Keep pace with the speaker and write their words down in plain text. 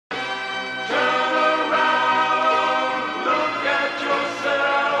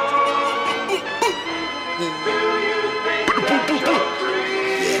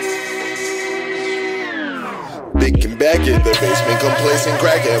back in the basement, complacent,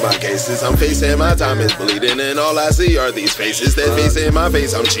 cracking my cases. I'm facing my time is bleeding, and all I see are these faces that face in my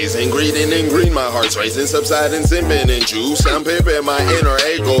face. I'm cheesing, greeting and green, my heart's racing, subsiding, sipping and juice. I'm pimping my inner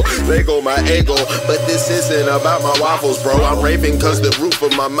ego, Lego my ego. But this isn't about my waffles, bro. I'm raving cause the roof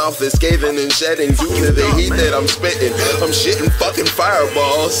of my mouth is scathing and shedding due to the heat that I'm spitting. I'm shitting fucking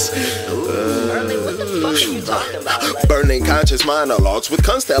fireballs. Burning conscious monologues with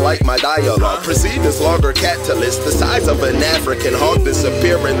cunts that like my dialogue. Proceed as logger catalyst, the size of an African hog.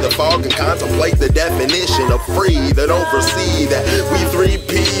 Disappear in the fog and contemplate the definition of free. Then oversee that we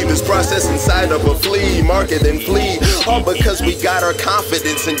 3P this process inside of a flea market and flee. All because we got our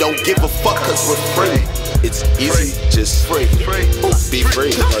confidence and don't give a fuck cause we're free. It's easy, just free. Be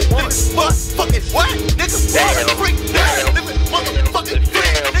free. What? Fucking what? Nigga, free. Motherfucking free.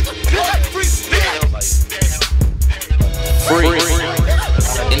 Free.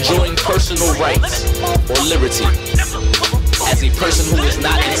 Enjoying personal rights or liberty as a person who is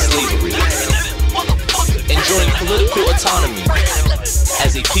not in slavery. Enjoying political autonomy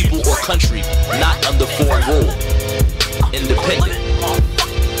as a people or country not under foreign rule. Independent.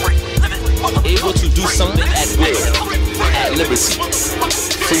 Able to do something at will, at liberty.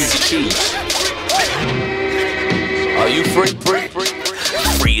 Free to choose. Are you free?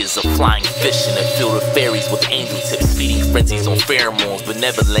 Free as a flying fish in a field of fairies with angel tips, feeding frenzies on pheromones,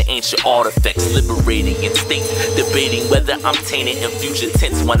 benevolent ancient artifacts, liberating instincts, debating whether I'm tainted in future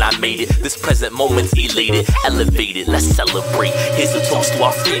tense when I made it. This present moment's elated, elevated, let's celebrate. Here's a toast to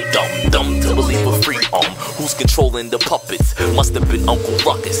our freedom, dumb to believe a free arm. Who's controlling the puppets? Must have been Uncle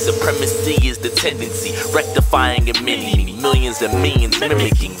Ruckus. Supremacy is the tendency, rectifying and many millions and millions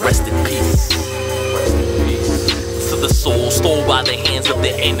mimicking. Rest in peace. The soul stole by the hands of the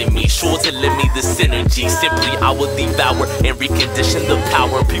enemy, sure to lend me this energy. Simply I will devour and recondition the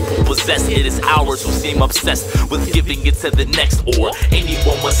power people possess. It is ours who seem obsessed with giving it to the next, or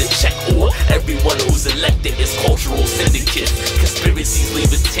anyone with a check, or everyone who's elected is cultural syndicates. Conspiracies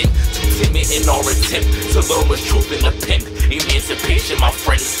leave a tint, too timid in our attempt to learn what's truth in the pen. Emancipation, my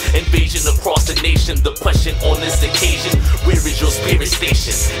friends, invasion across the nation. The question on this occasion, where is your spirit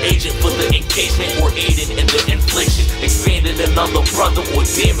station? Agent for the engagement or aiding in the inflation? Expanding another brother or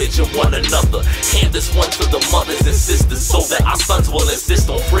damaging one another. Hand this one to the mothers and sisters so that our sons will insist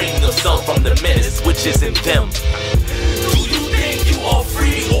on freeing themselves from the menace which is in them.